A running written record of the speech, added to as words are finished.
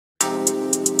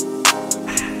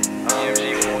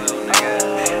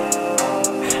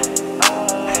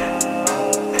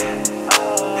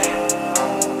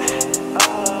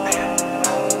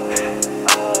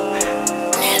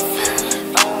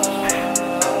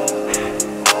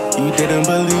you didn't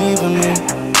believe in me.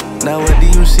 Now what do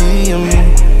you see in me?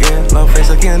 Yeah, long face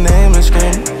like your name is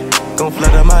scream. Gon'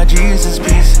 flood up my Jesus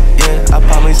piece. Yeah, I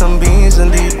pop me some beans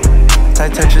indeed.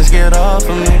 Tight touches get off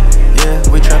of me. Yeah,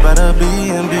 we trap out a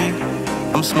B&B.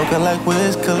 I'm smoking like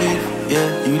Wiz Khalifa.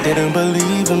 Yeah, you didn't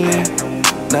believe in me.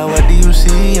 Now what do you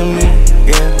see in me?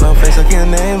 Yeah, long face like your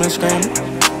name is scream.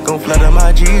 Gon' flood up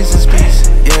my Jesus piece.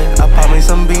 Yeah, I pop me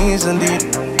some beans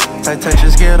indeed. Tight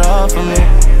touches get off of me.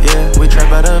 Yeah, we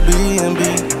trap out a B&B.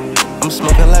 I'm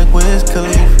smoking like Wiz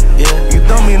Khalifa. Yeah, you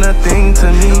don't mean a thing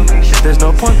to me. There's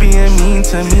no point being mean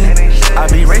to me. I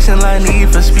be racing like Need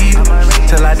for Speed.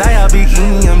 Till I die, I'll be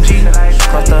EMG.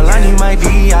 Cross the line, you might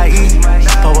DIE.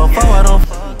 Pull a 4, I don't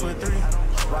fuck with 3.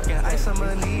 Rockin' ice,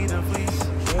 I'ma need a fleece.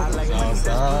 I like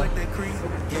outside.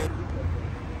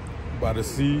 About to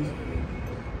see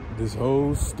this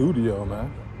whole studio,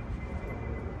 man.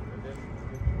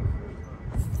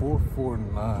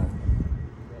 449.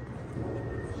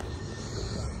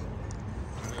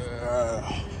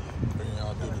 Yeah. Bringing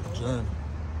y'all through the journey.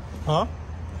 Huh?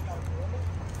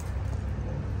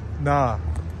 Nah.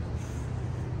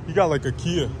 He got like a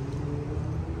Kia.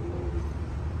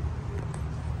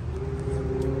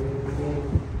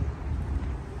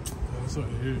 That's right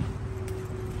here.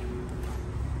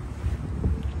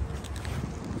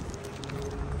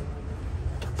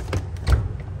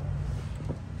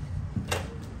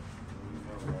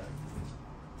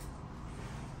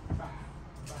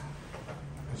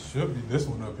 Should be this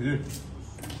one up here.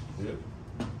 Yep.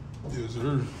 Yes,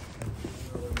 sir.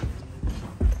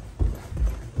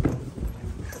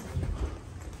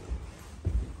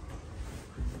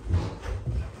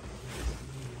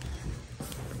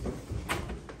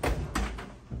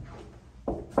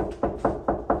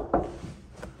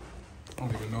 I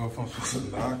don't even know if I'm supposed to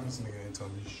knock. This nigga ain't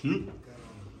telling me shit.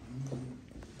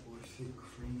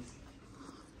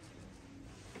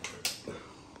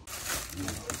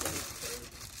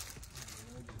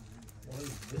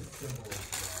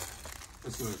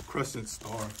 It's a Crescent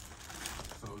Star,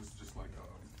 so it's just like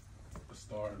a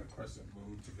star and a crescent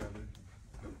moved together.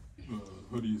 The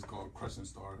hoodie is called Crescent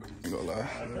Star hoodies. No lie.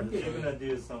 I think you're gonna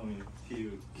do some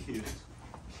cute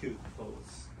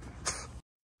pose.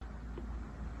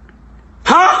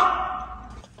 Huh?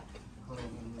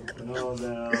 No, like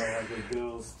the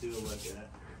girls do like that.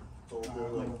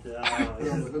 Like that.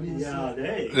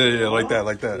 Yeah,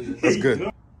 like that. That's good.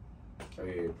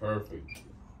 Hey, perfect.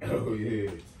 Oh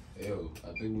yeah. Yo, I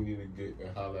think we need to get a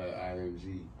holler at IMG.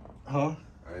 Huh?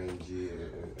 IMG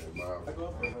and Miles.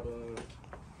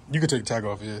 You can take tag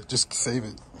off, yeah. Just save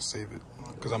it.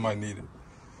 Because I might need it.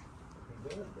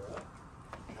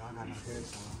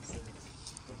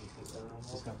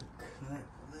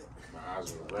 My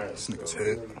eyes are red. This nigga's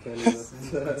head.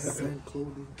 Sene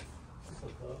Clothing.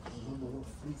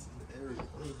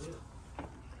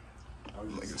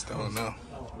 Niggas don't know.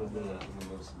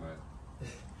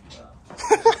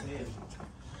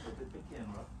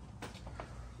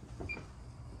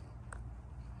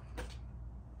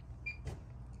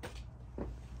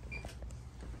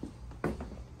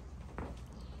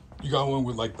 You got one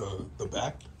with like the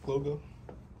back logo?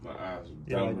 My eyes are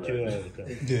yeah, dumb red.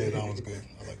 Yeah, that one's good.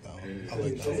 I like that one. I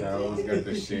like that one. I always got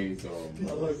the shades on.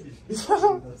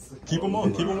 Keep them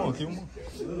on.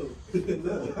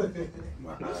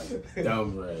 My eyes are dumb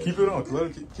red. Keep it on. Let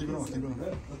it keep it on.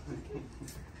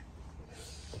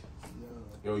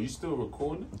 Yo, you still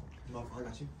recording? No, I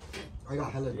got you. I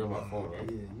got hella. You got my phone, right?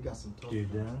 Yeah, you got some talk. Do you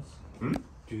dance? Hmm?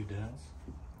 Do you dance?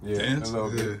 Yeah, Dance? a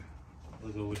little bit.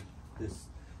 Also with this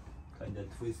kind of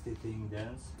twisty thing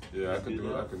dance? Yeah, I can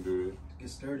do it. Get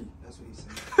sturdy. That's what he's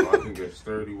saying. I can get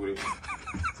sturdy with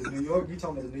it. To New York, you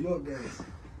talking about the New York dance?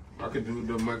 I can do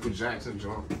the Michael Jackson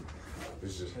jump.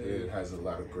 It's just it has a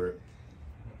lot of grip.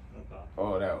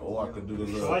 Oh, that. Oh, I could do the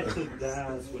little. Try to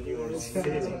dance when you are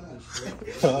sitting.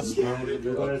 You gotta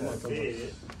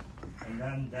sit and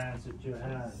then dance with your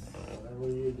hands.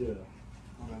 Whatever you do.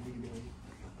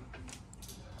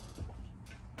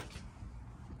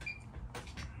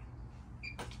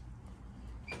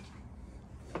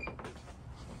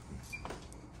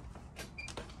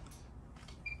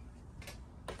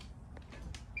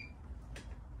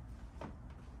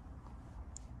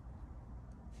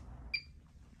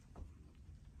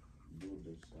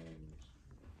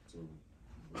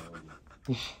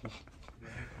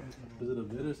 Is it a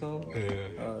bit or something?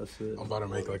 Yeah. Oh, shit. I'm about to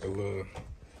make like a little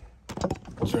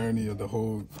journey of the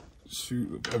whole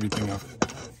shoot of everything I've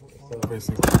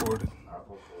basically recorded.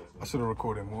 I should have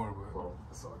recorded more, but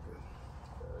it's all good.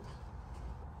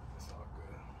 It's all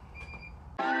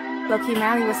good. Loki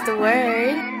Mally, what's the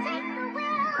word?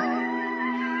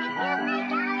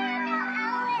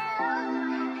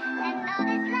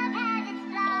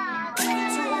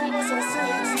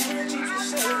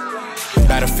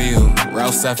 battlefield,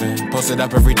 Route 7. Posted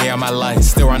up every day of my life.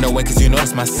 Still on the way cause you know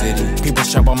it's my city. People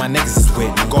jump on my niggas is with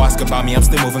me. Go ask about me, I'm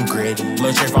still moving gritty.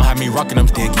 Lil' Trey phone had me rockin' them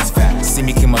diggies fat. See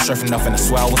me keep my strength enough and I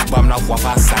swear I was bumming off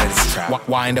outside of this trap.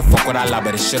 Why in the fuck would I lie?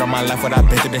 But this shit on my life, what I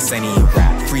been through, this ain't even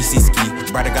rap. Free C-ski,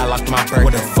 brother got locked in my bird.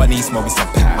 What the fuck need smoke me some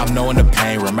pack? I'm knowing the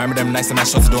pain. Remember them nights in my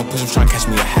shows doing push-ups trying to catch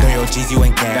me a hat. Yo, G's, you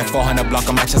ain't gang. That 400 block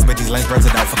on my chest, but these lanes birds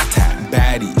it out for the tap.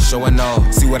 Baddie, showing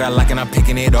off. See what I like and I'm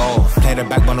picking it off. Play the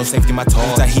back, but no safety, my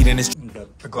toes. I heat in this.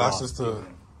 The glasses to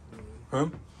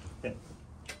him? Yeah.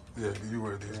 Yeah, you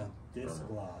wear these. Yeah, this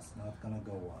glass not gonna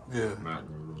go well. Yeah. Not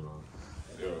gonna go wrong.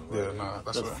 Yeah, nah,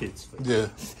 that's That right. fits fit. Yeah.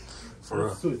 For That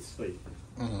real. suits fit.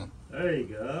 Mm-hmm. There you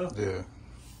go. Yeah.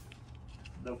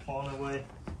 The phone away.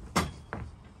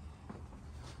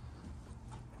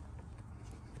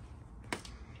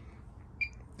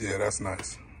 Yeah, that's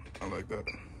nice. I like that.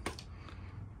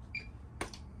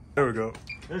 There we go.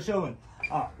 They're showing.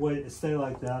 Ah, wait, stay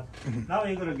like that. Now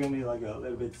you're gonna give me like a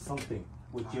little bit something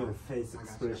with your face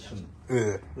expression.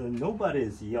 Yeah. Nobody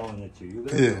is yelling at you. You're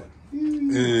gonna Yeah.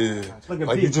 do it. Yeah.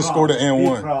 Like you just scored an Be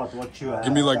N1. proud what you have.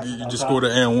 Give me like you just scored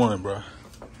an N1, bro.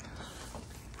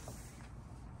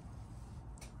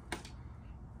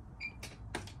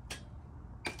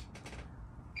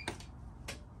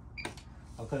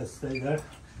 Okay, stay there.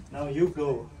 Now you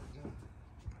go.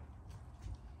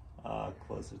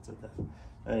 Closer to that.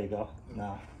 There you go.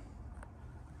 Now.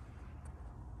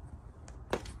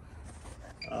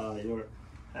 Your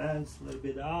hands a little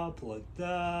bit up like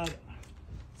that.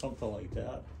 Something like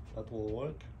that. That will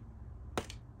work.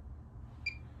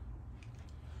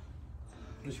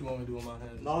 What you want me to do with my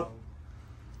hands? Not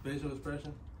Facial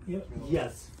expression?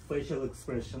 yes, facial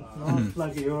expression. Not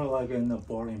like you're like in a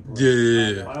boring place.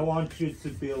 Yeah. I want you to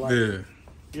be like,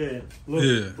 Yeah. look,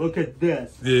 Yeah. look at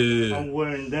this. Yeah. I'm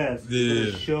wearing this. Yeah.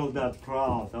 To show that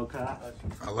proud, okay?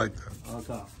 I like that.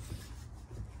 Okay.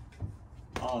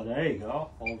 Oh, there you go.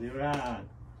 Hold your hand.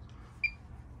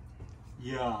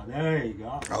 Yeah, there you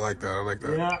go. I like that. I like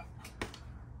that. Yeah.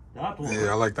 That one.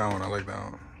 Yeah, I like that one. I like that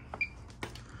one.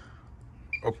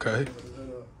 Okay.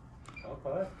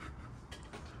 Okay.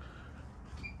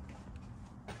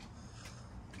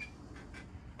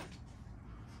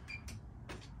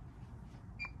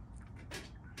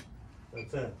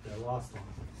 That's it. The last one.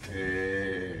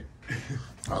 Yeah.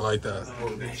 I like that.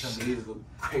 That shit look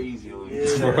crazy on you.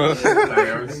 Yeah. Like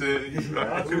I'm saying, it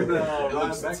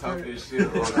looks Back tough here. as shit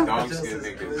on dog skin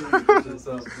niggas. That's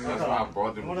why I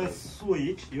brought You them. wanna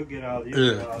switch? You get out. You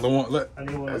get Yeah. out. Let And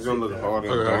you wanna That's gonna sit look there. hard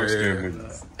on Okay, dog skin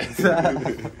yeah.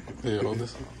 niggas. yeah, hold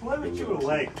this. Play with your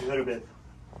leg a little bit.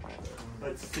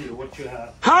 Let's see what you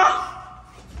have.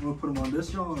 You want to put them on this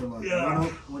joint or like Yeah.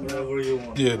 one Whatever you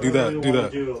want. Yeah, do Whatever that, you do wanna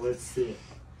that. Do, let's see.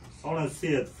 I wanna see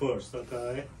it first,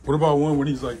 okay? What about one when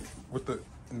he's like with the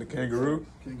in the kangaroo?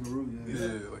 kangaroo? Yeah.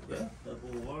 Yeah, like that. That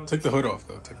will work. Take the hood off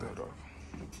though. Take the hood off.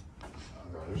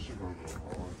 Nah, this shit gonna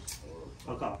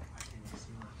go hard.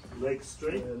 Okay. Leg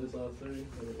straight. Yeah, this all three.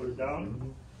 Put it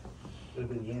down. A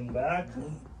little bit lean back.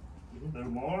 A little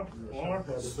more. More.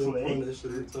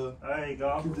 Straight. There you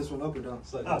go. Keep this one up or down?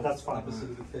 Oh, that's fine.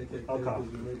 Opposite of the KKK.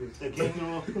 Okay. The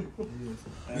kangaroo.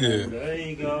 And Yeah. there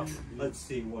you go. Let's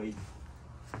see. Wait.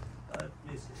 Let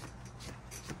me see.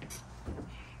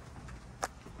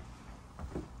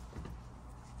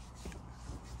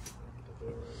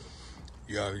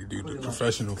 You gotta do the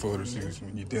professional photo shoots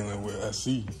when you're dealing with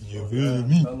SC. You feel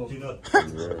me? Do not.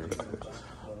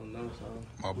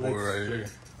 My boy right here.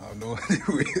 I have no idea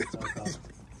who he is. But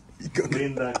he gonna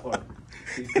Lean backward.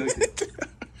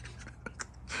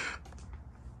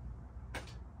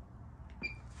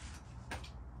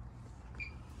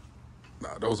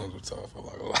 Nah, those ones were tough. I'm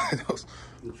not gonna lie. Those,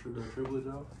 The privilege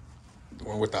out? the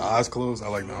one with the eyes closed, I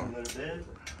like that A one. little bit.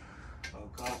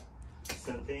 Okay.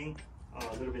 Same thing.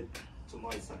 A little bit to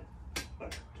my side.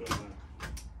 Back to my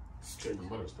straight.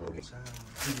 Bro,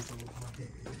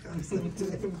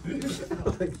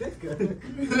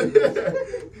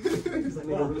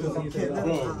 do you know how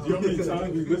many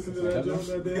times we listened to that joke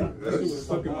that day? That shit was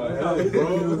stuck in my head,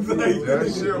 bro.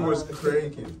 That shit was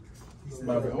cranking. I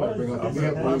can help you.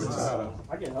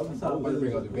 I'm about to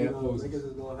bring out the band poses.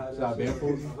 Should I band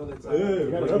poses?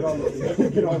 Yeah, bro.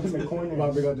 Get on in the corner. I'm about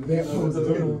to bring out the band poses.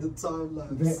 The time lapse.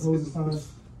 The band poses time.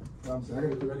 I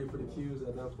gotta be ready for the cues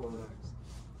at that point.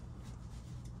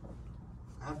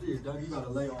 After you're done, you gotta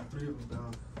lay all three of them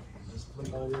down. That's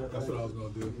what I was gonna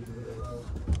do.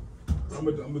 I'm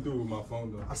gonna do it with my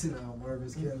phone though. I seen that on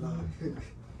Marvin's Kid Live.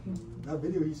 That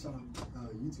video he shot on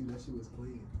YouTube, that shit was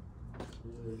clean.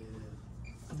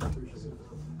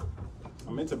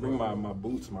 I meant to bring my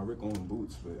boots, my Rick Owens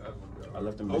boots, but I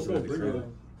left them I was missing gonna at the bring crib.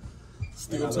 it.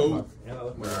 Steel toe.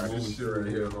 Nah, this shit right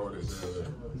here, all this.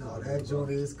 No, that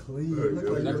joint is clean. Look,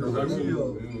 Look like that's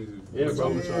real. Yeah,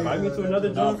 bro. Invite me to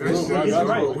another job. That shit Get you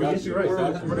right. bro. Get you right.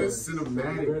 But it's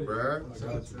cinematic, bro.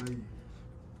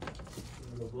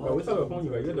 Bro, what type of phone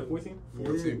you got? You got the 14?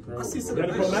 14 Pro. I see bro. some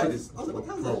Pro Max? I was like, what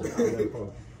kind is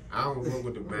that? I don't fuck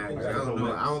with the Max. I don't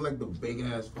know. I don't like the big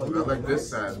ass phone. I like this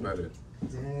size better.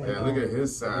 Yeah, look at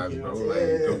his size, bro.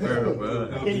 Like, compared to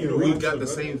mine. We got the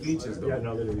same features, though. Like, you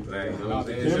know what I'm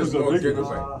saying? It's just more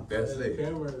gigabyte. That's it.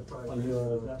 Like,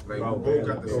 we both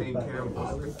got the same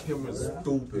camera. The camera's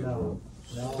stupid, bro.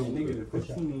 Nigga, the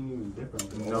 15 ain't even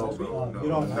different. No, bro.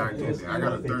 No, I'm not getting it. I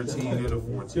got a 13 and a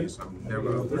 14, so I'm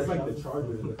never It's upgrading. like the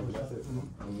charger. That's it.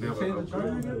 I'm never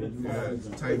upgrading. Yeah, it's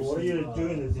type What C. you're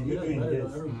doing is you're doing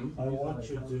this. I want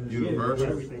you to Universal.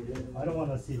 everything. I don't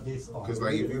want to see this part. Cause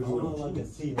like if you I go, want to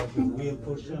see like the wheel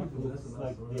push up looks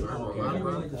like this.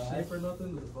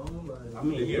 I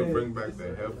mean, they need to bring back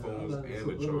the headphones and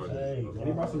the charger. Hey,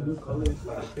 they brought some new colors,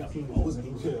 like 15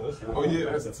 Oh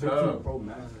yeah, that's tough. Pro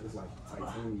Max is like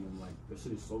titanium, like the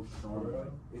shit is so strong, like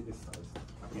it is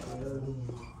I can't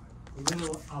I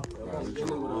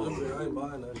ain't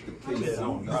buying that.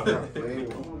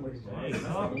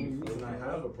 I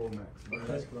have a Pro Max.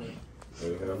 Yeah,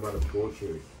 I'm out of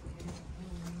portrait.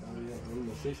 When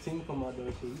the 16 come out there,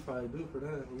 shit, you probably do for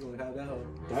that. You gonna have that whole.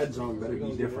 That junk better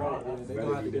be different. Yeah, they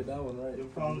gonna have to get that one right. Your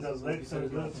phone has legs are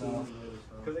good now.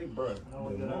 Cause they bro, the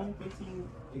Moon 15,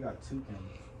 they got 2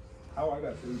 cameras. How I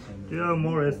got 3 cameras? You have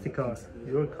more SD cards.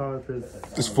 Your card is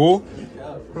It's full?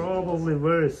 probably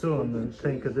very soon. I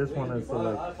think this one is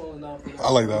like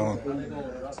I like that one.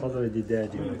 already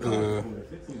dead.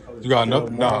 You got enough?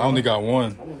 Nah, I only got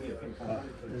one.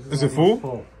 Is it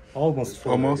full? Almost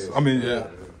full. Almost? I mean, yeah.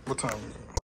 What time is it?